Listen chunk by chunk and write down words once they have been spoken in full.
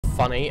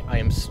funny, I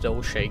am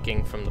still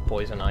shaking from the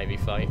poison ivy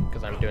fight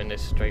because I'm doing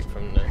this straight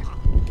from the.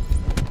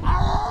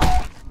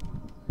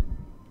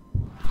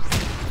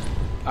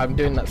 I'm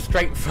doing that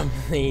straight from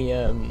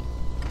the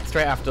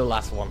straight after the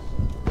last one.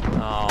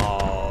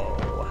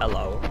 Oh,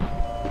 hello.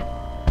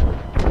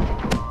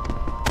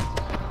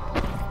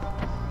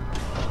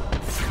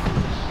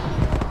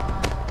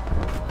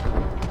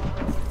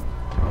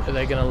 Are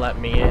they gonna let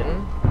me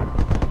in,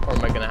 or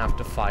am I gonna have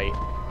to fight?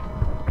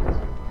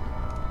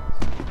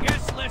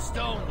 Guest list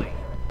only.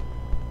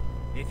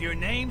 If your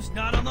name's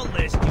not on the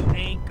list, you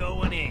ain't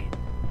going in.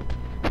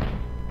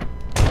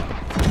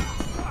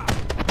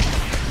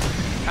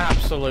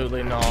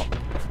 Absolutely not.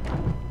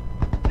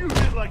 You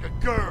hit like a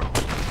girl.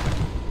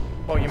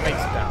 Well, your mate's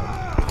down.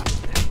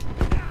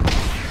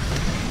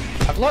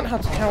 I've learned how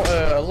to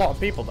counter a lot of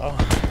people, though.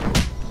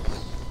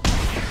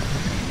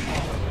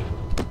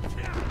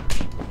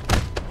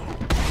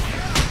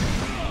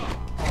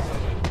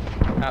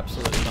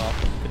 Absolutely not.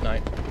 Good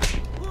night.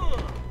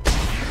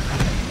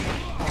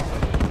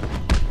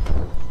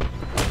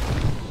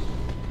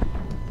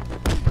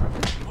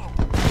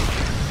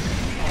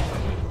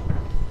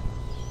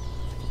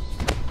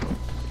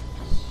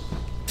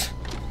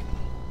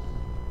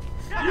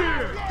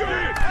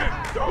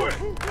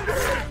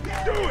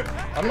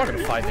 I'm not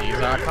gonna fight these.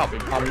 I can't be.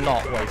 I'm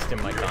not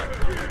wasting my time.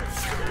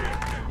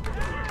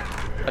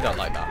 I don't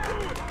like that.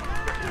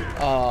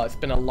 Oh, it's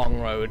been a long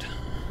road.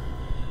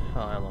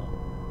 Oh, hello.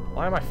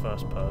 Why am I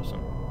first person?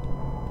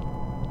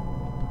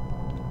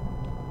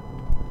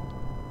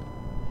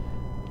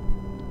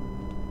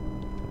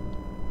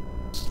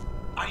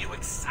 Are you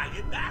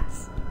excited,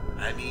 Bats?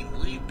 I mean,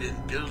 we've been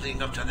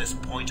building up to this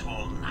point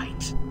all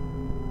night.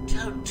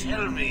 Don't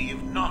tell me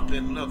you've not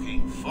been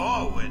looking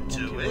forward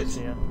to it.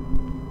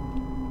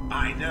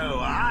 I know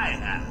I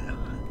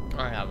have.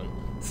 I haven't.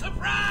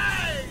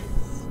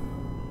 Surprise!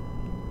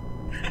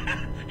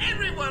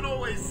 Everyone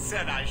always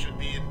said I should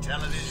be in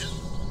television.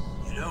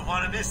 You don't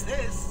want to miss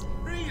this,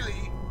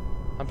 really.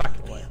 I'm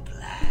backing away.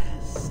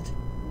 Blast.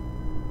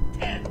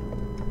 10,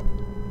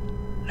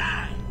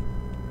 9,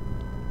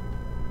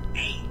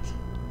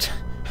 8.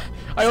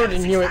 I already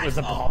knew it was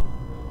a bomb.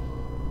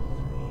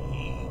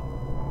 3,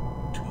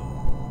 2,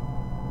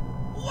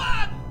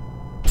 1.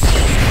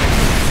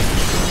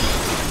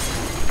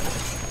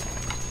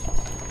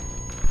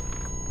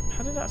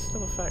 How did that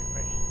still affect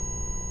me?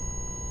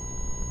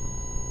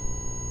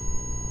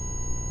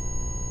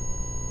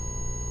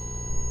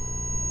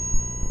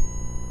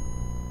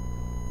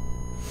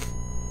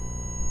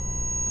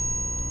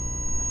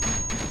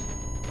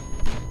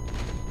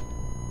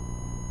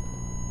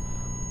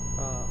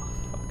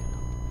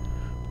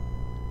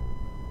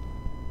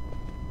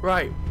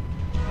 Right,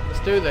 let's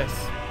do this.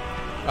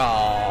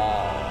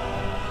 Oh,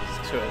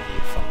 it's two of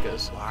you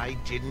fuckers. Why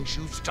didn't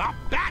you stop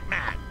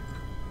Batman?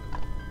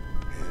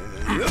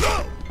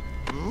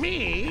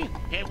 Me?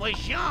 It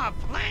was your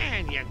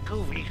plan, you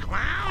goofy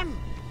clown.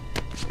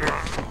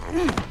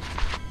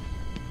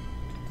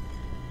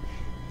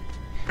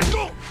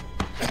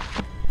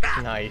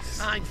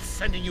 Nice. I'm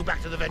sending you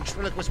back to the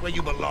ventriloquist where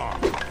you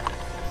belong.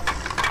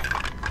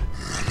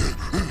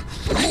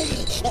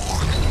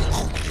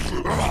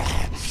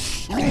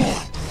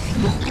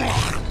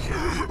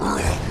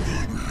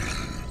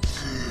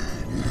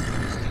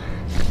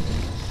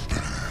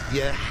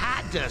 You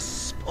had to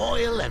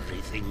spoil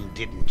everything,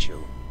 didn't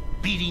you?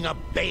 Beating up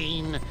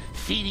Bane,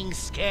 feeding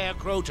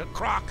Scarecrow to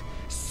Croc,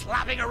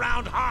 slapping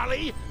around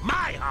Harley,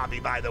 my hobby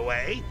by the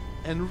way,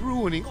 and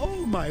ruining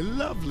all my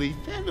lovely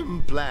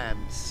Venom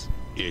plans.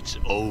 It's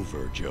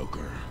over,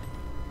 Joker.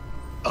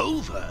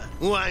 Over?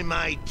 Why,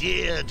 my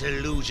dear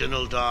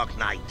delusional Dark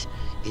Knight,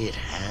 it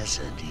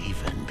hasn't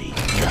even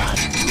begun.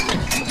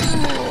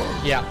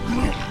 Yeah.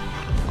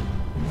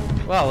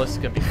 Well, this is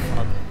gonna be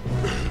fun.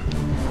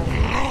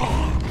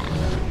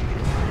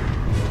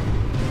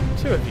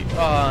 Two of you.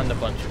 Oh, and a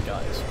bunch of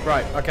guys.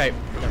 Right, okay.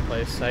 We're gonna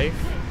play it safe.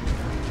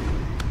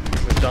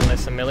 We've done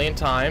this a million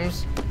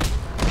times.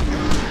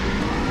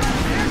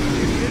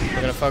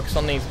 We're gonna focus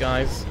on these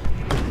guys.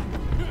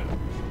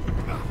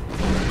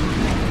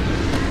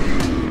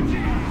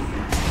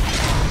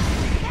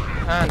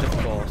 And of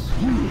course.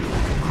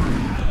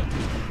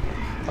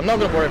 I'm not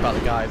gonna worry about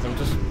the guys, I'm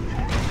just...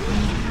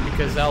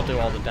 because they'll do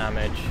all the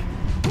damage.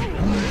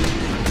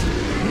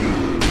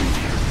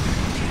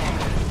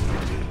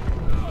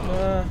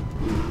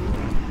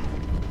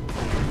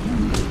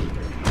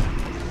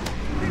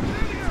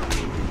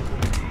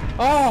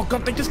 Oh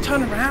god, they just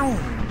turn around!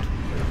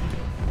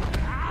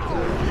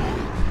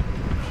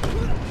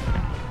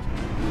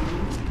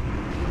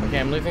 Okay,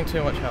 I'm losing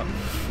too much health.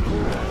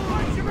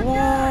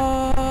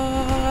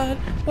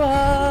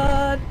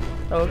 What?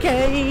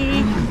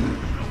 Okay.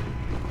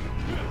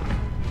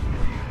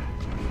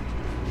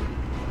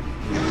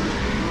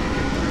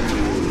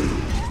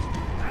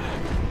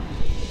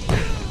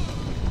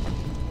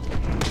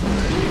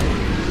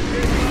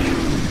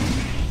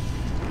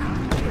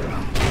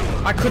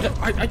 I couldn't.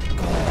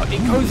 God,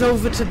 it goes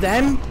over to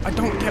them. I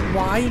don't get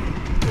why.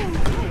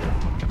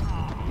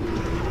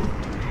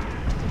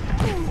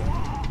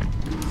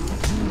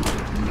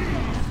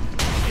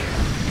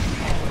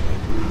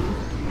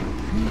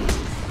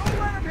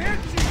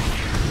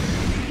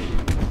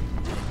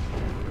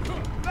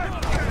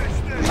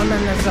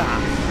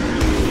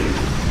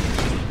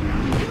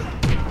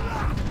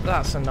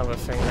 That's another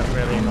thing that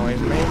really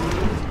annoys me.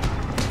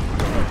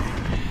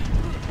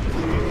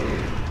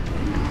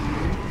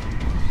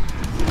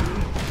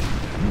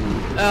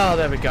 Oh,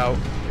 there we go.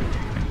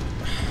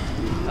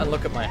 And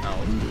look at my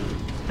health.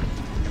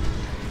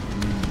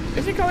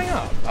 Is it going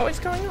up? Oh, it's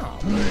going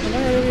up. Have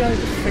I really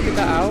just figured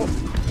that out?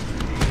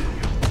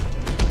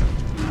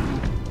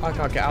 I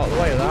can't get out of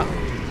the way of that.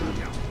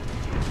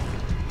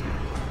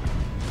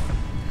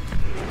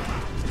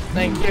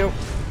 Thank you.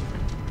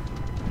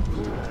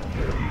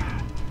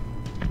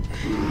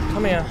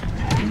 Come here.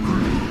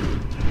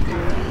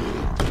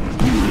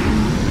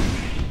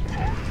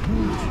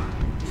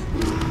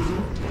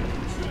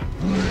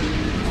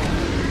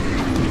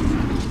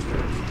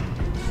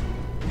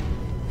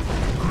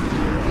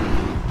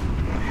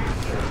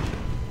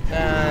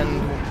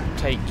 And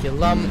take your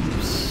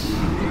lumps.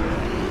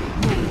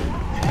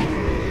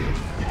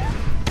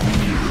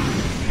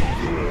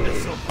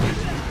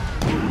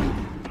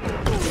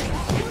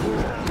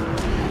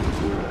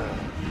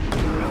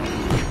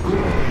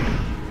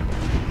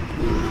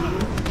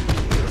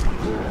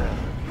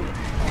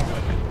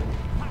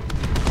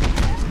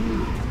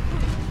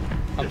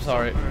 I'm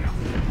sorry.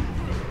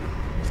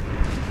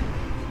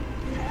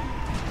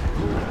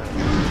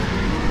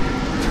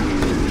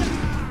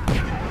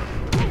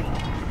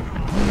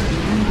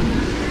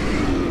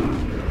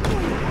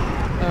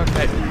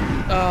 Okay.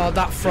 Oh,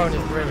 that throne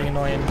is really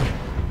annoying.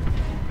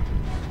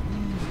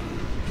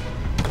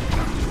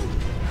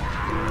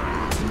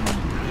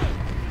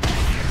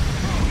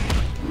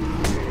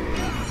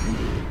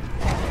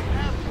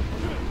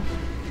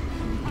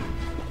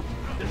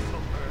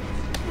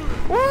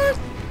 What?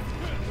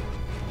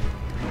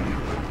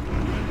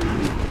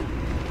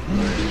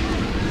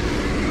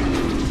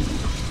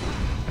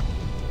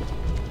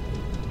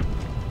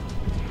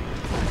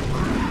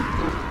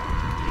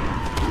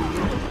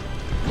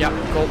 Yep,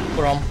 cool,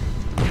 we're on.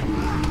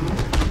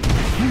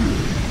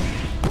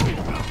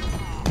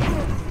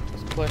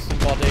 Let's place some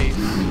bodies.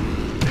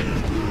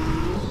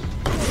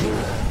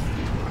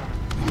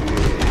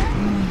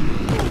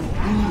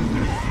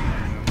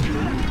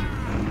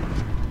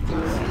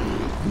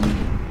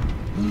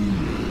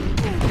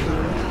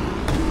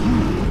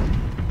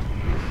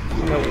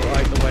 Don't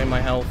like the way my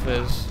health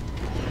is.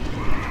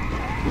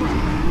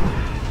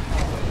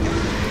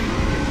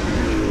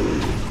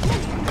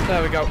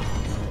 There we go.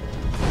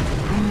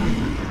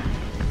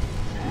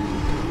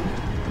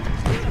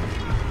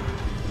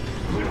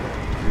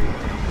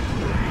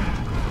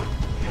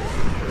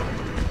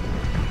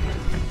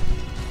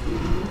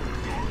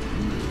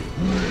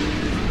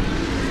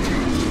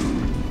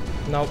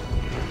 Nope.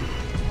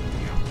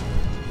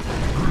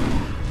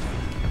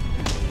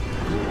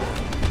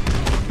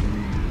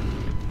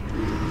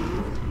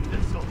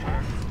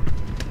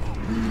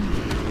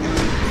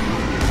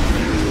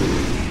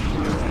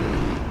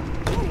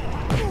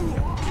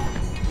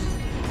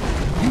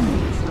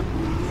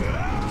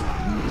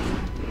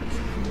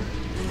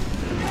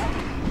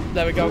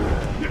 There we go.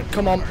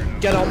 Come on,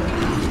 get on.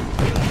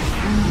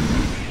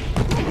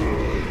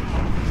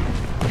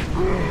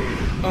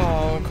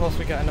 Oh, of course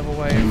we get another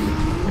wave.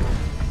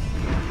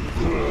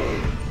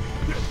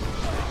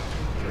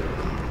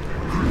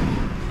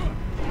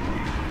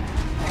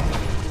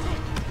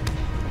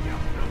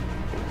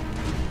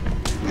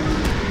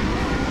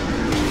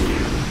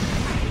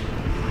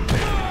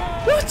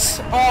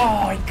 What?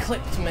 Oh, he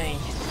clipped me.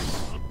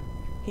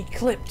 He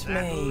clipped me.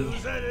 That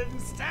loser didn't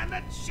stand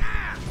a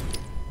chance.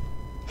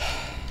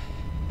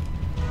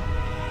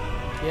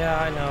 Yeah,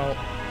 I know.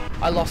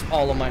 I lost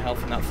all of my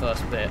health in that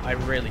first bit. I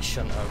really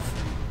shouldn't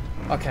have.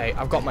 Okay,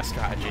 I've got my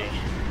strategy.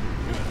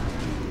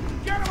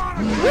 Get him on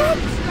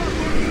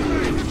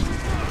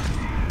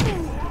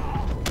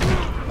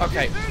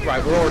Okay,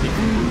 right, we're already...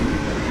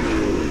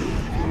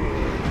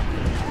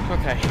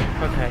 Okay,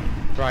 okay.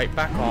 Right,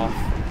 back off.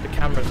 The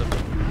cameras are...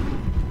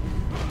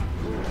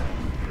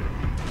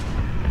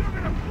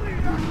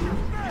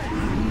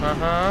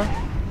 Uh-huh.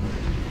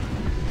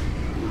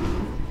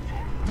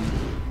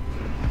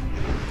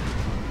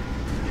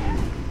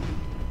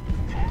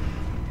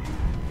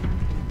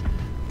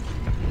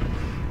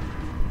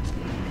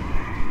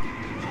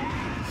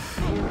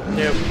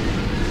 Nope.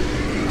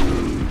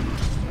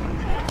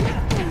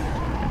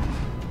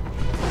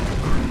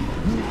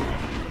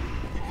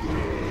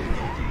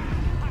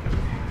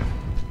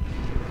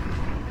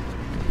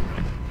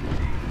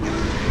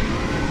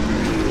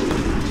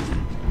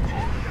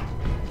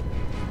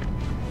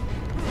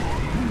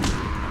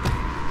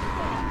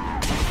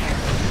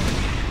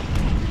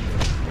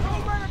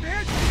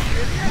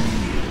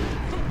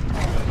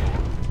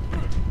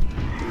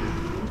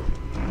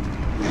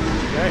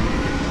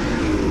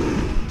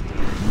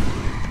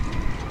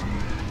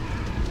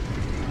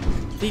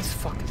 These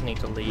fuckers need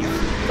to leave.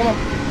 Come on.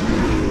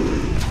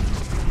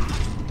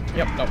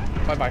 Yep, no.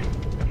 Bye-bye.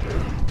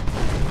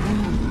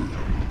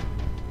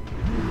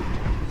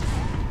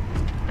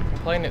 I'm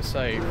playing it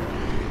safe.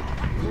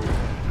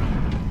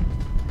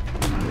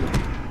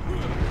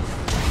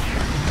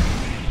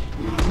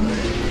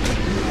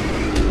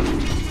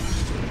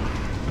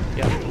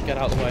 Yeah, get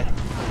out of the way.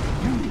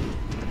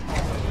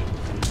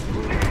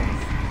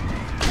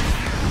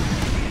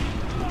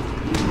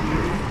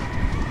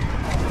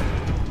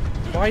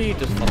 Why are you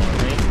just following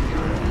me?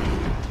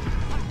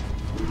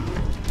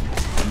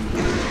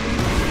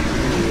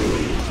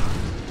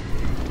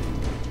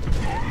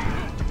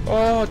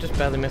 Oh, just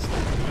barely missed.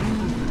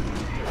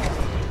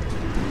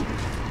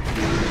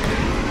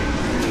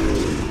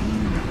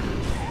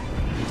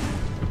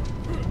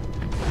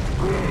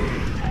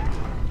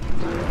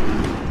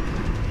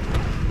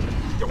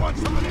 You want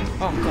some of this?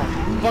 Oh god,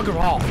 bugger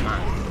off,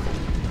 man.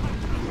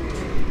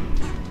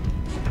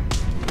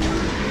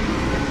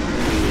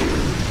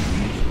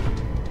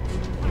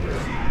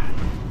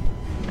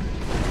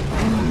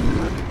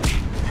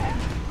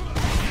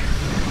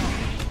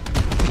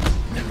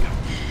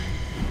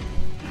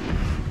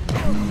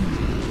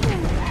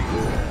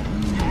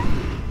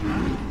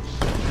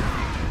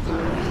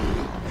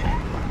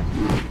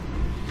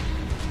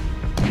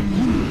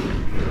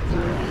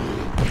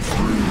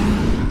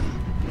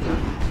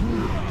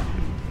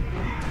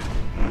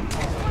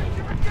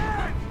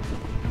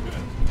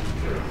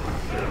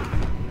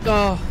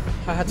 Oh,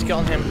 I had to get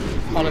on him,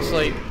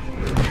 honestly.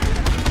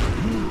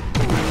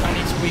 I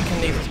need to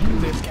weaken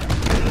these guys.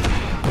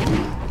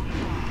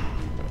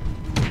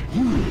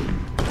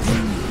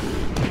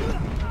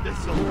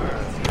 This'll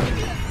hurt.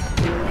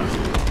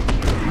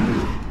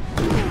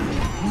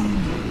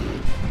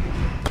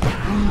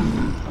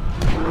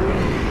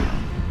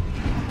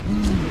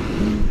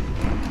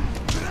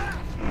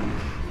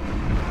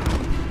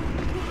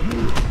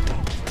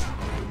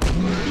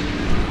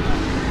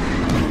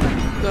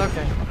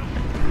 Okay.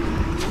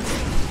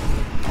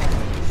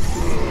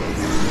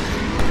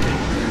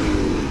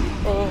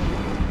 Oh,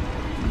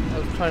 I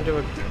was trying to do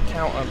a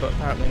counter, but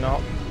apparently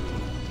not.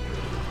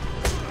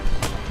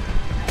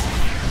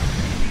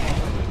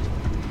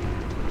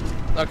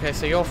 Okay,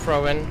 so you're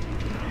throwing.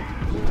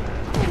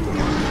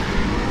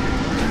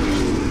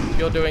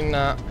 You're doing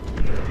that.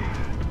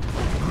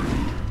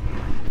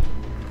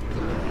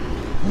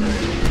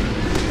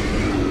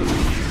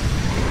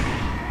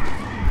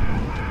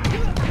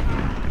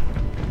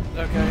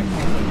 Okay.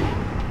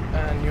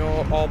 And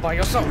you're all by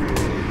yourself.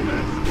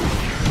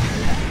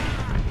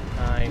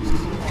 Nice.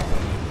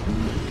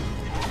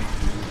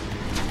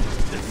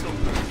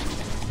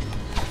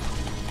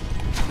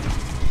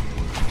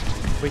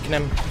 Weaken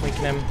him,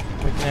 weaken him,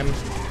 weaken him,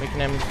 weaken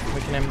him,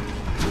 weaken him.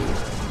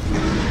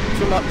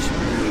 Too much.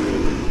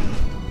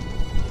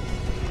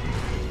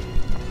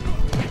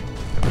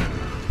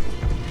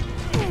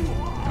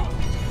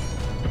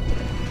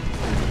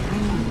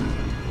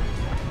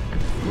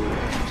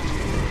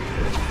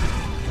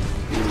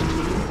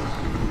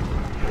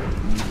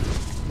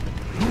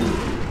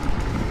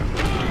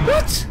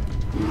 What?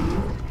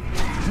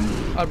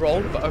 I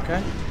rolled, but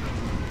okay.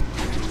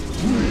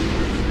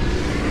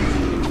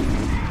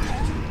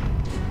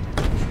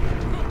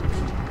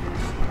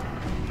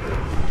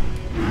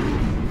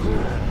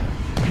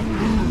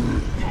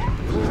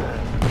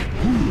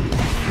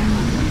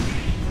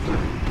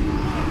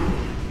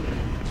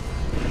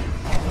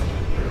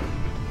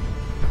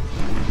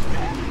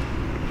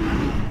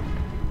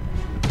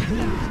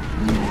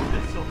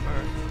 This'll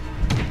hurt.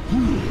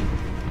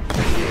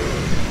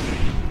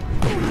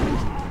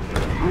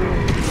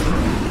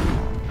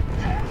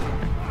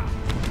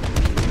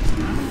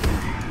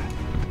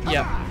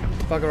 Yep,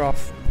 bugger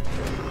off.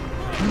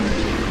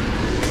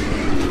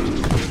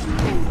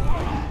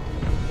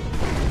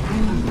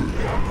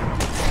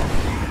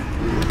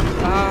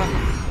 Ah,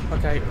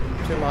 okay,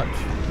 too much.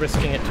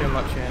 Risking it too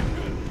much here.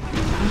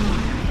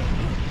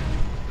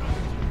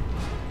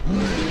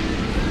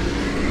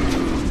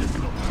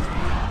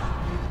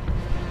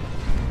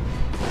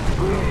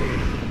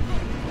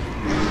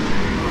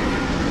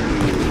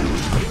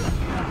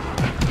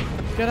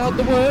 Get out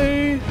the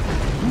way!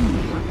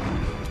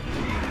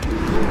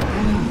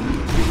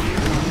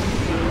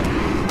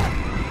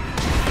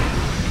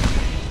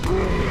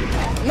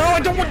 No, I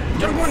don't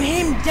want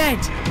him dead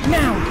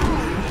now.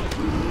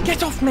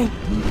 Get off me!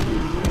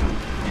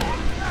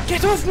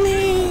 Get off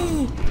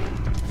me!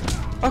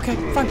 Okay,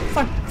 fine.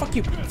 Fuck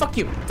you. Just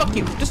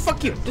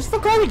fuck you. Just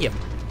fuck all of you.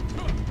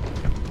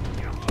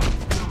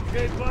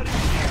 Okay, buddy.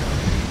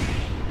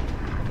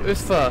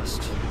 Who's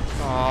first?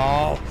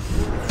 Oh.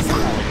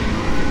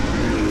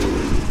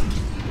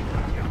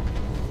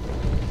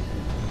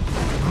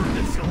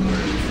 This'll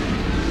hurt.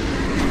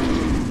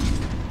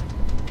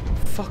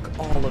 Fuck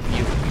all of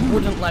you. You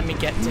wouldn't let me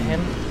get to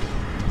him.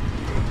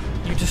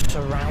 You just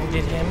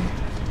surrounded him.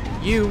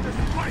 You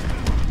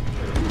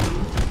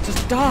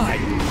just die.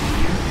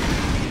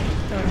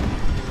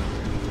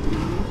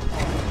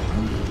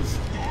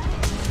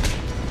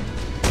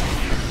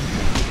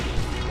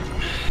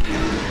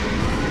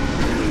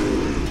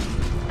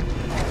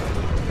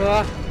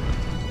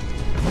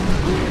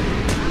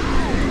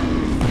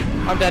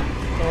 I'm dead.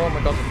 Oh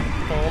my god.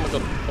 Oh my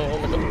god. Oh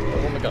my god.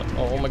 Oh my god.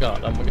 Oh my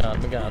god. Oh my god. Oh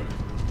my god.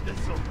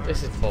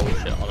 This is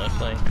bullshit,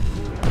 honestly.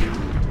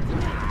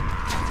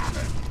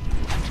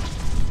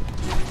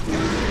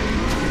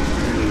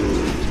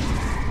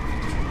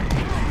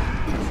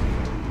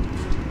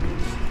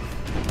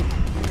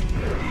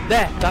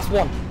 There, that's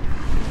one.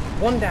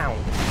 One down.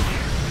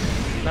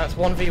 That's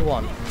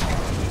 1v1.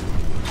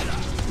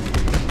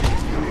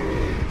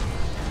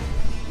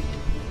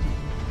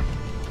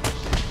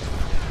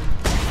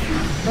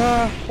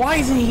 Why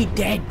isn't he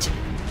dead?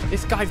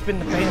 This guy's been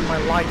the bane of my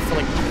life for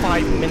like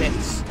 5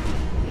 minutes.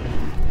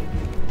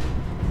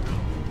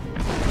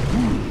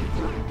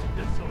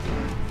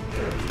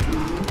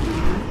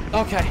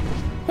 Okay.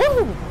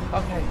 Woo!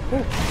 Okay.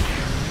 Woo.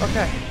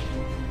 Okay.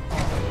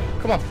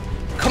 Come on.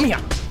 Come here.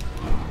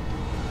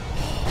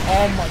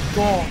 Oh my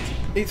god.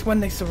 It's when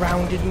they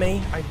surrounded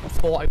me. I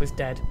thought I was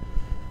dead.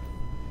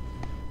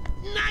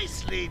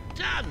 Nicely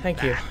done,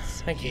 Thank you.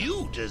 Bats. Thank you.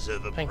 You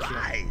deserve a Thank you.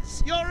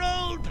 prize. Your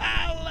old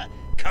pal,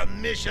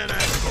 Commissioner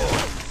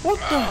Gordon. What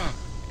the?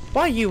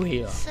 Why are you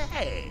here?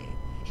 Say,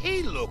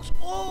 he looks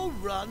all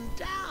run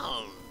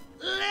down.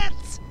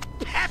 Let's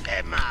pep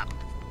him up.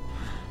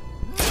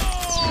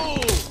 No!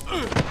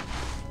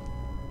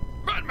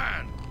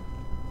 Batman!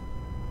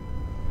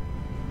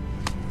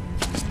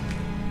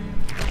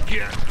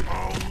 Get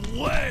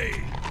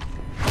away!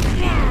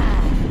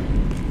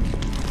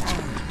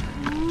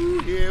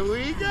 Here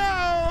we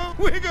go.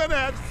 We're gonna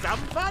have some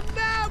fun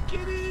now,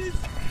 kiddies.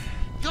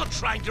 You're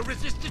trying to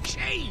resist the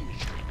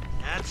change.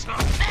 That's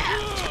not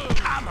fair.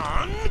 Come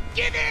on,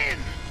 give in.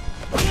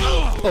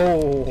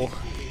 Oh.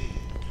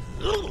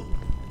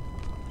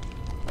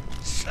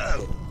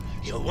 So,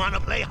 you want to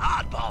play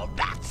hardball,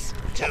 Bats,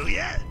 do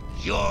you?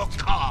 Your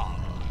call.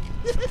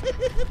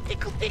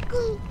 Pickle,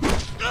 pickle.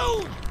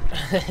 Oh.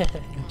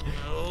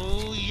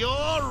 Oh,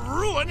 you're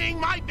ruining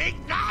my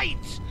big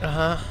night.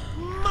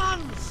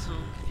 Months of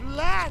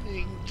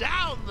planning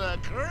down the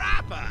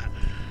crapper.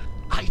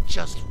 I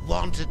just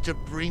wanted to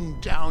bring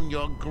down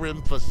your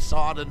grim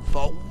facade and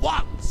for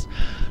once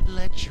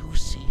let you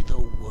see the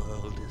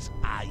world as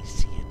I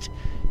see it,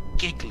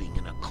 giggling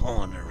in a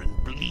corner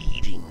and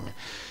bleeding.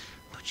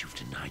 But you've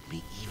denied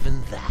me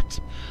even that.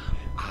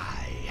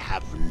 I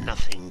have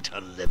nothing to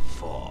live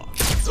for.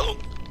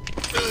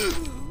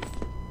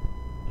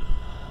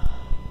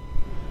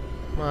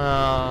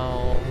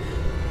 Wow.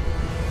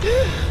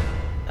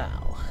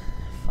 Ow.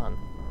 Fun.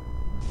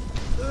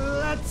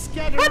 Let's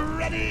get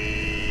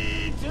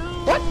ready to...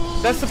 What?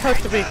 That's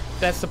supposed to be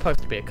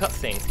a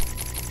cutscene.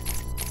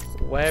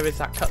 Where is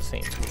that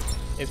cutscene?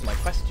 Is my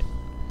question.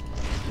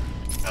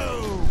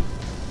 Oh.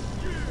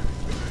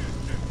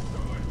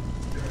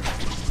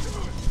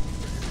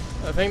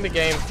 I think the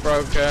game's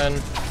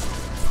broken.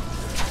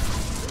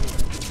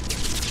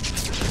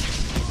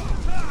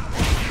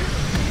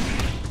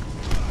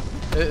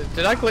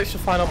 Did I glitch the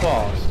final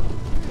boss?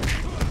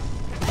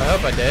 I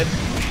hope I did.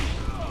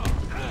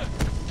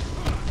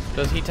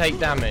 Does he take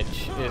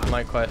damage, is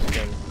my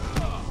question.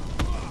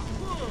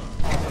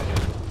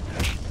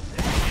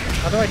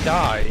 How do I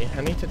die?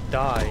 I need to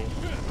die.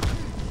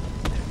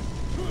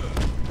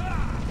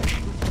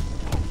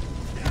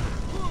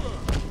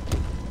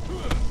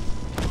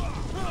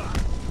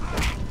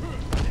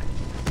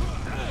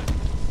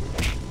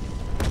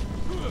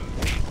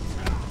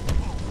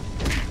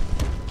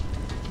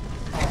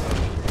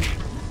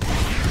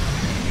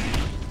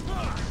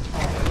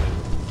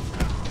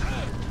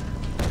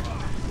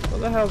 What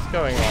the hell's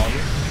going on?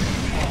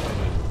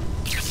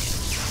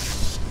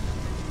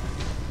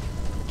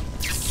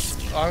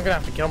 Oh, I'm gonna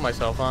have to kill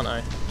myself, aren't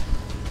I?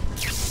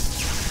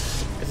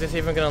 Is this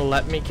even gonna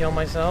let me kill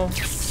myself?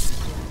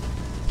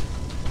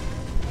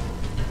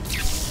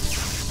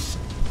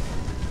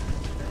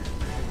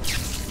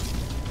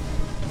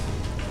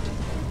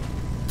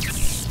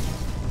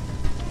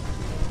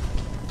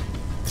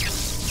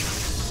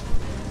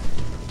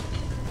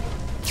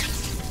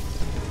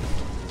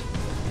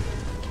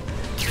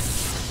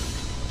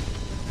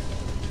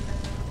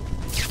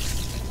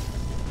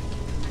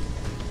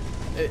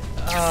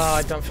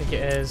 I don't think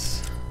it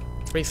is.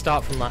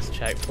 Restart from last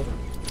check.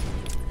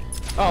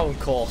 Oh, of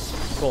course.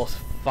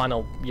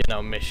 Final,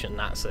 mission,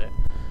 that's it.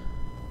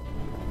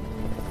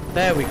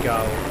 There we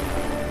go.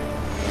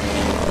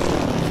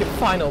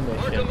 Final mission.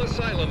 Arkham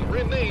Asylum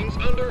remains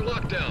under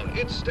lockdown.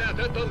 Its staff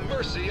at the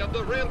mercy of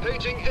the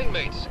rampaging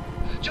inmates.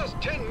 Just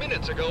 10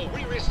 minutes ago,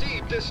 we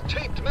received this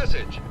taped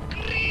message.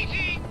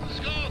 Greetings,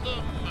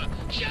 Gotham!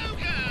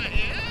 Joker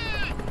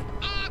here!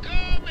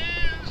 Arkham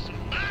is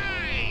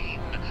mine!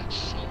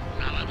 Soon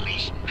I'll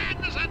unleash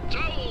madness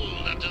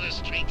untold onto the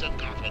streets of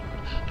Gotham.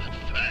 But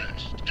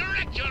first,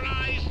 direct your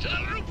eyes to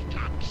the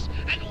rooftops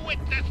and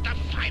witness the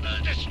final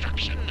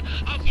destruction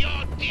of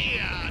your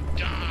dear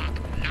Dark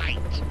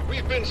Knight.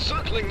 We've been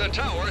circling the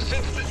tower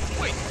since the...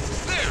 Wait!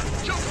 There!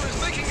 Joker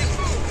is making his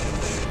move!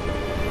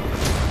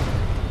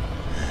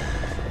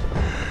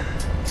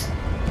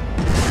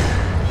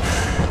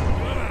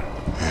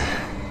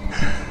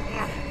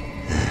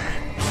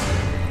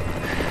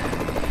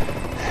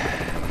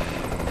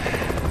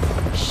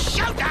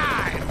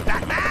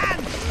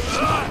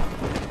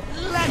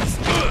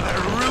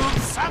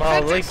 Well,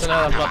 at least I know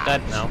I'm not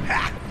dead now.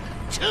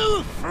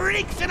 Two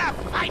freaks in a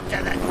fight to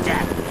the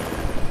death.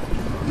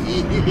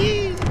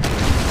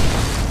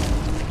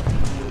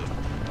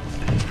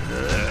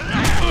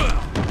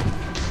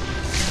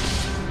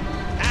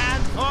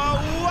 And for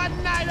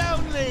one night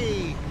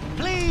only,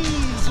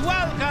 please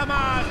welcome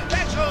our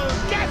special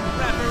guest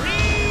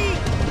referee.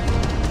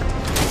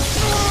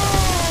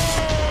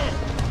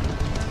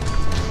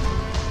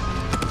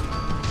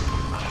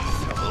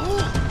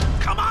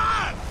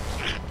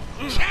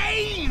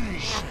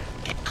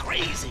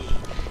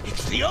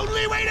 the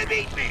only way to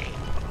beat me.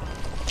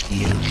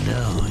 You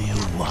know you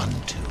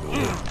want to.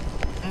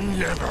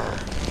 Never.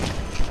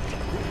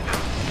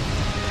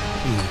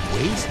 You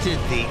wasted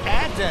the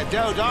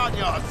antidote on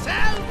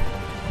yourself?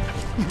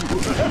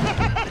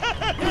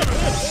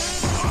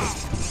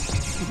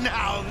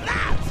 Now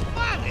that's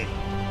funny!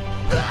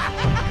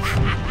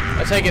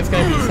 I take it's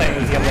going to be the same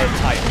as the other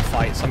Titan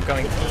fight, so I'm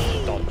going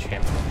to dodge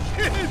him.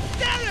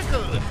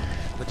 Hysterical!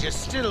 But you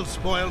still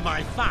spoil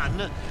my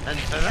fun, and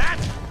for that,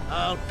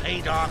 I'll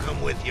paint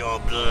Arkham with your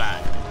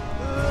blood.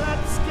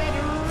 Let's get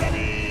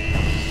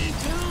ready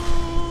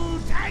to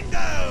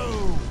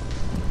tango!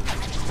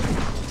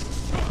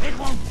 It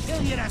won't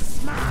kill you to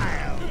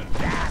smile.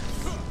 That's...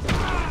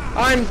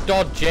 I'm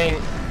dodging.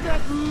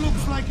 That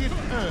looks like it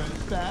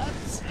hurt,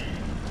 Bats.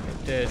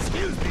 It did.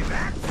 Excuse me,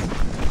 Bats.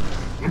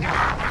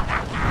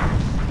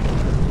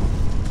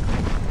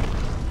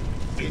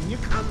 In you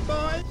come,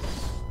 boy.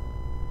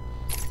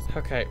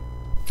 Okay.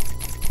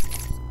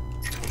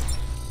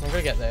 I'm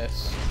gonna get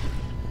this.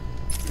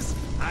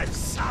 I've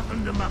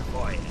softened them up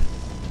for you.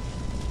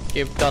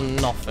 You've done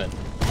nothing.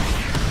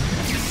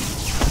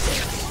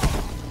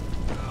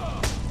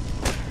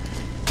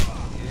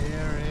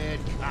 Here it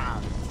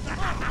comes.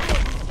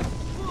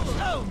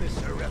 Hello,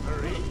 Mr.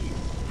 Referee.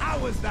 How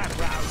was that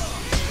round?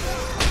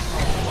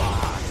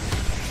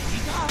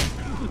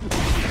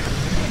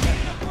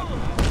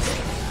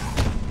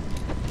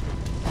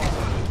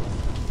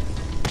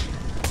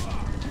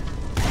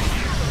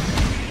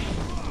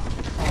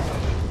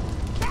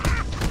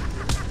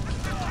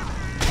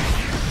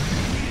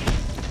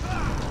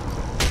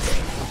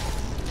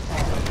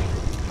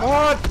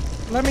 What?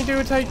 Let me do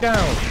a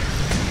takedown.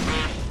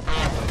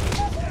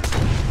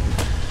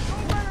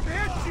 Don't let him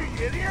hit you,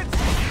 idiots!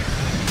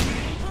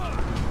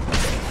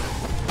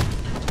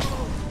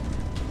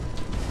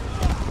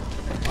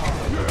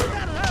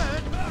 That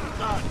hurt.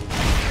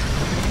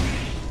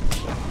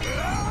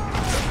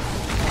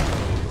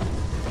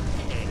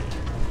 Hey,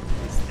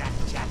 is that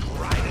Jack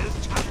Ryder's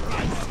chopper I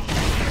see?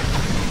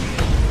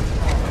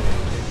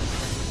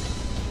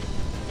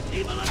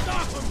 People of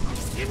Gotham,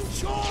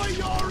 enjoy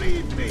your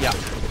evening! Yeah.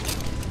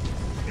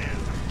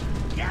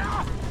 Get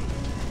off!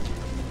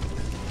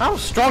 How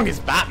strong is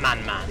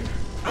Batman, man?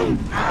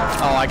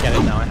 Oh, I get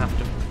it now. I have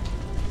to.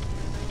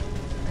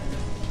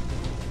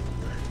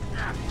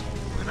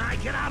 When I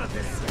get out of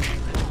this,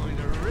 I'm going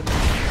to rip it.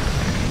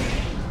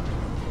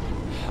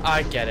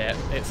 I get it.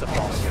 It's a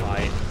boss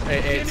fight.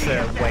 It's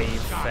a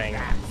wave thing.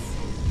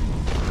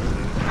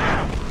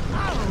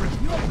 I'll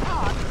rip you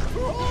apart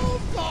for all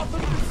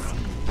Gotham to see.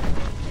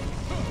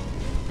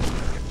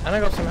 And I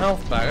got some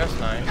health back. That's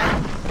nice.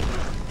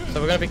 So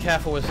we're gonna be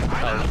careful with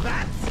health.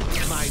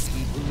 That's my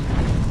people.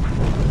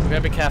 We're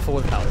gonna be careful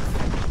with health.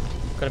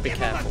 We're gonna be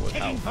careful with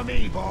Kicking health. for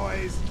me,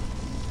 boys.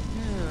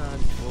 Yeah,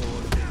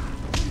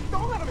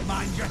 don't let him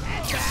mind your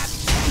head, Bat.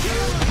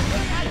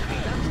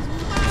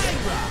 My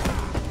round.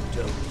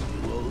 Don't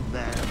you, old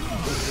man?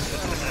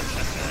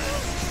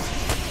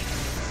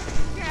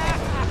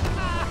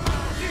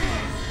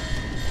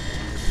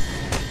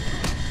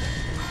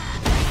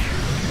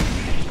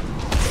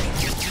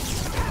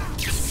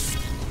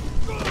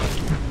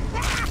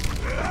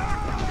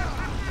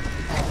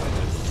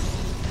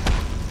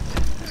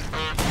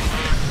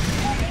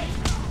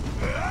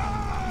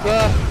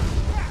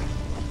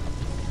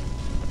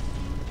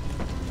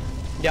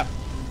 Yep,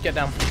 get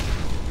down.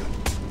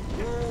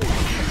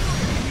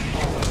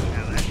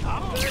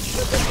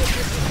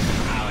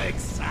 How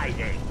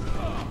exciting!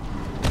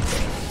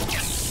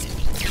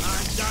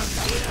 I'm done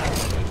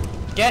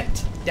here.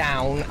 Get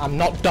down. I'm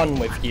not done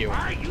with you. What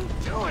are you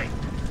doing?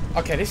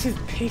 Okay, this is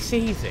piss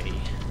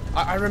easy.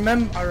 I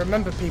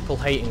remember people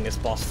hating this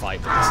boss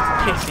fight, but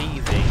this is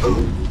piss easy.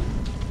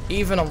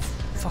 Even on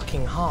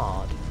fucking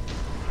hard.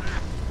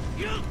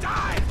 You'll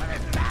die for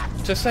this, Bat!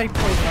 To say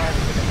Poison Ivy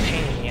was a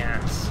pain in the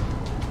ass.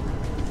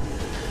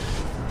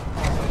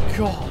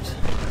 God.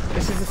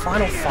 This is the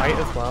final fight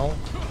as well.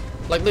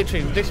 Like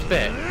literally this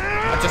bit,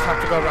 I just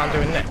have to go around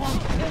doing this.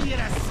 Kill you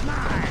to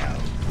smile,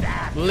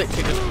 Bat!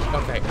 Literally just,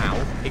 okay,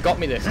 ow. He got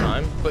me this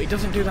time, but he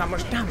doesn't do that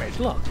much damage,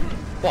 look.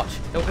 Watch,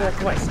 he'll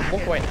walk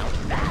away now.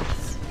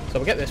 So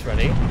we'll get this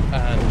ready,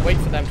 and wait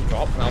for them to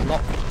drop, and I'll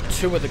knock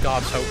two of the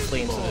guards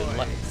hopefully into the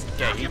left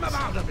gate. Him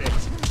about a bit.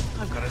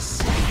 I've got to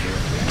see you.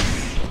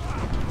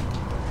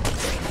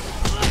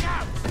 Look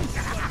out!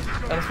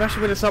 And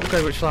especially with this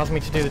upgrade which allows me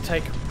to do the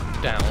takedown.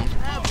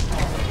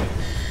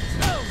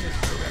 So,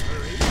 Mr.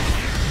 Referee,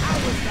 how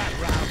was that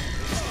round?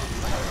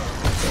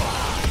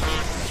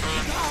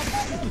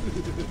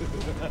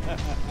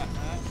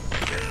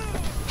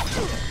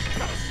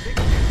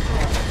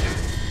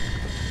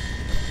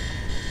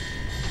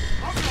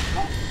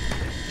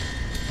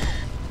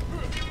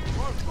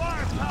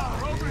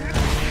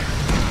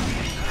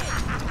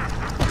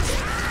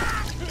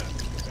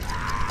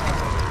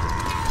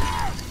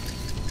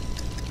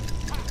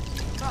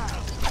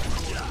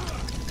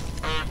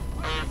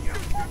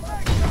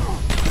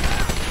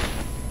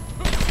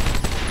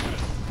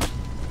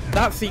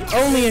 That's the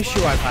only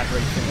issue I've had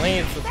recently.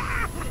 It's just...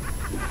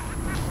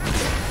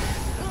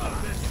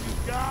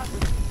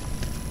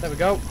 There we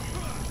go.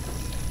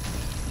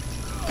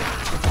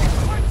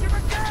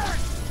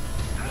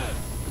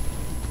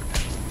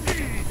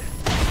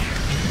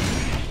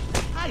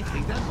 I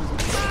think that was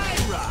my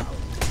round,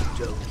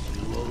 don't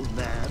you, old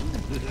man?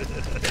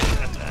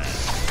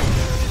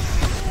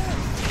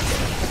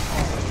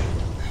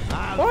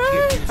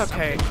 What?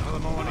 Okay. For the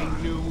morning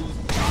news.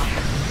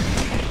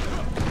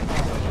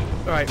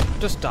 Alright,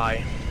 just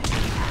die.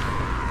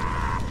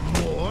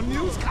 More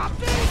news,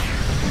 Captain?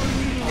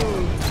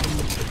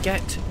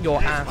 Get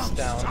your ass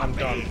down. I'm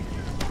done.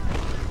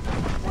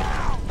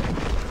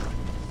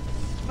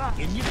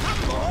 In you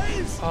come,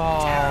 boys.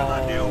 Oh. Tell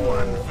a new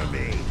one for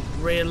me.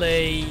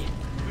 Really?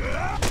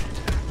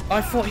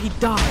 I thought he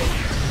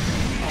died.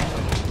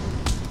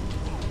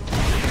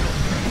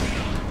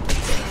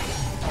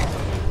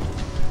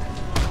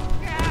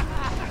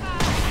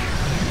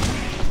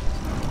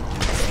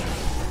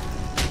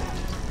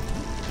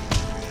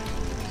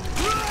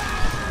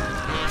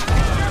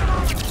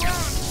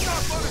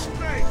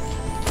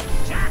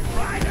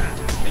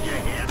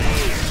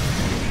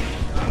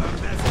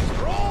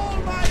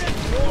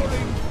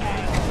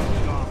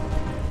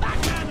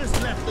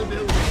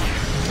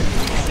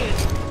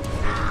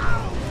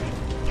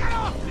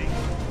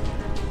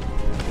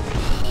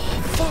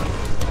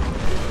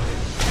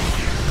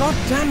 God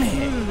damn it!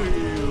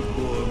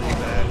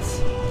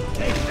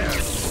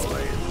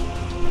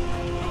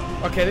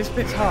 Okay, this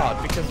bit's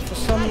hard because for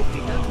some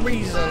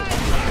reason...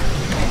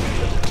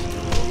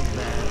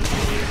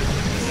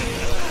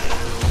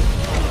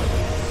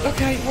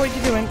 Okay, what are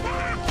you doing?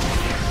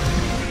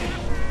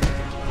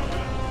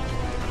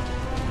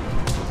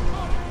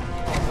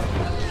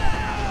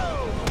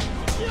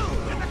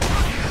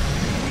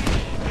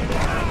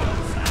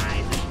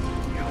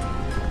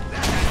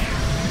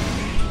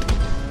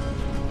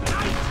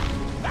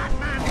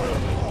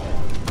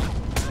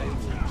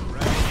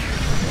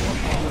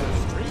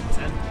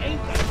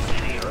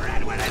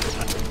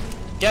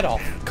 Get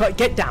off.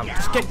 Get down.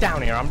 Just get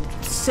down here. I'm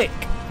sick.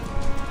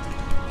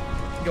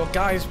 Your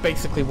guys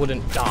basically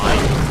wouldn't die,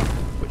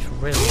 which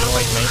really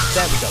annoyed me.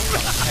 There we go.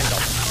 End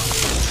of.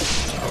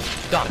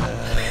 Done.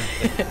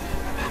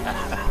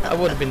 I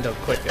would have been done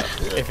quicker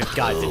if his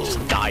guys had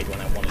just died when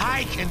I wanted them.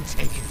 I can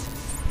take it.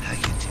 I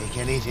can take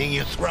anything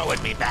you throw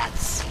at me,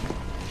 bats.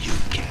 You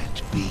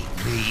can't beat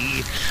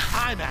me.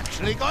 I'm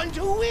actually going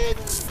to win.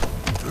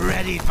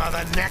 Ready for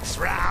the next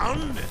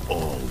round?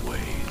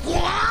 Always.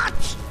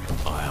 What?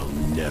 I'll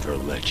never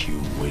let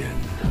you win.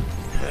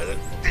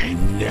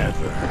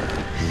 Never.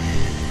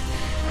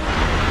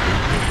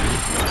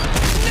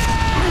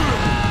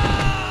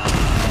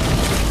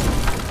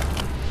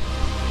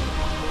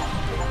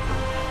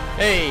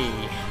 Hey!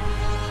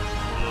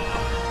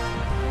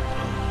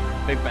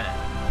 Big bang.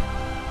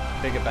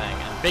 Bigger bang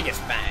and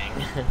biggest bang.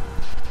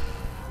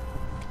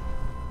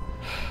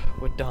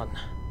 We're done.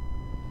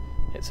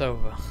 It's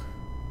over.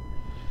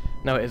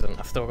 No, it isn't.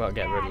 I've still got to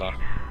get Riddler.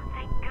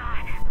 Thank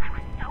God. I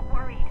was so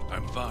worried.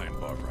 I'm fine,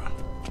 Barbara.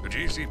 The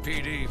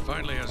GCPD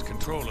finally has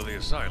control of the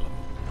asylum.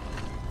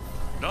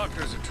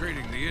 Doctors are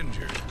treating the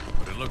injured,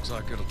 but it looks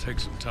like it'll take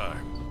some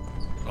time.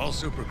 All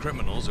super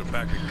criminals are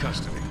back in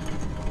custody.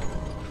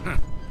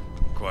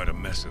 Quite a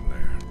mess in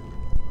there.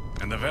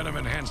 And the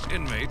venom-enhanced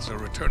inmates are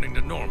returning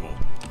to normal.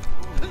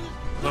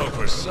 Though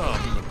for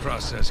some, the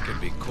process can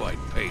be quite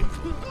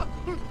painful.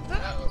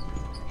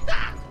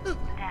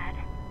 Dad,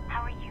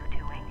 how are you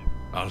doing?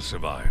 I'll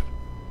survive.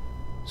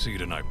 See you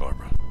tonight,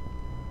 Barbara.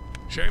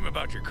 Shame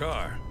about your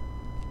car.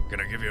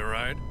 Can I give you a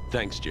ride?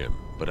 Thanks, Jim,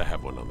 but I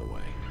have one on the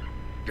way.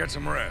 Get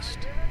some rest.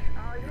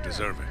 You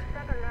deserve it.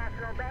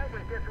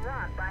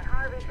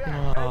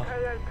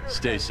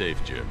 Stay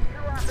safe, Jim.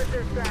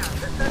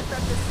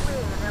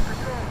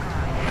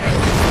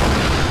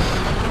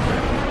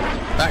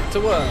 Back to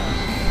work.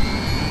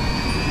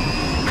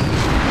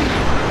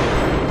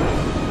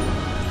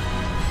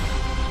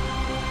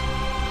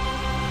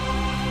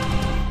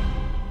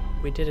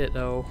 We did it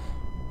though.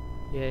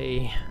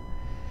 Yay.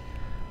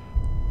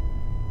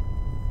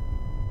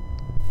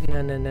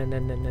 No,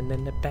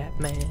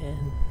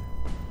 Batman.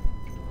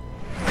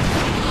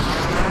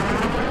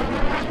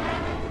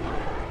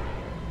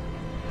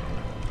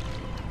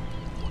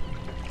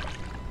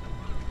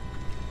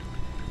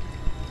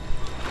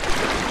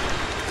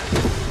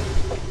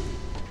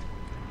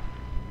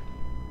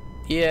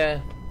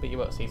 Yeah, but you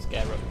won't see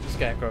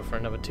Scarecrow for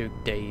another 2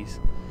 days.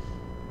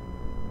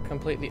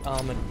 Completely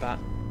armored bat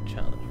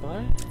challenge.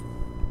 What?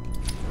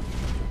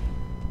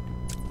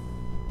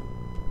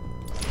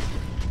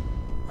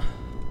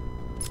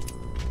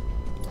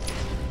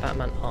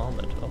 Batman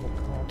armored. Oh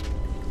god.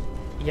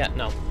 Yeah,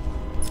 no.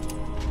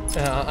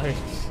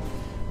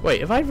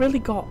 Wait, have I really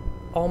got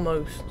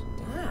almost?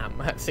 Damn,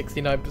 at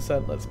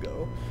 69%. Let's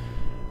go.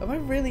 Have I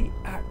really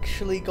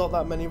actually got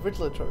that many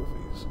Riddler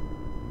trophies?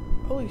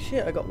 Holy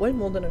shit, I got way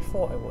more than I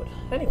thought I would.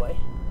 Anyway,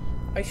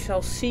 I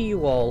shall see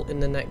you all in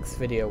the next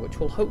video, which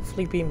will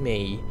hopefully be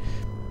me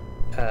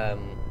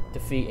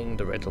defeating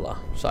the Riddler.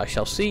 So I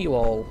shall see you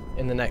all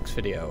in the next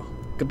video.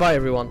 Goodbye,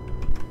 everyone.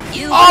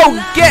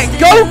 Oh, get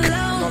go!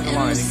 Not gonna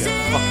lie, I didn't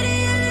get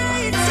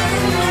fucking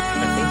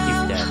I think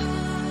he's dead.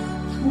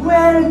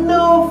 Well,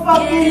 no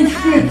fucking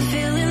shit.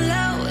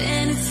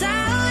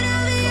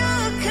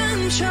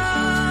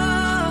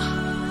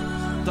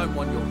 Don't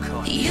want your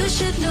kind.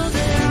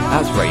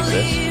 That's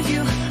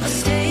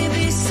racist.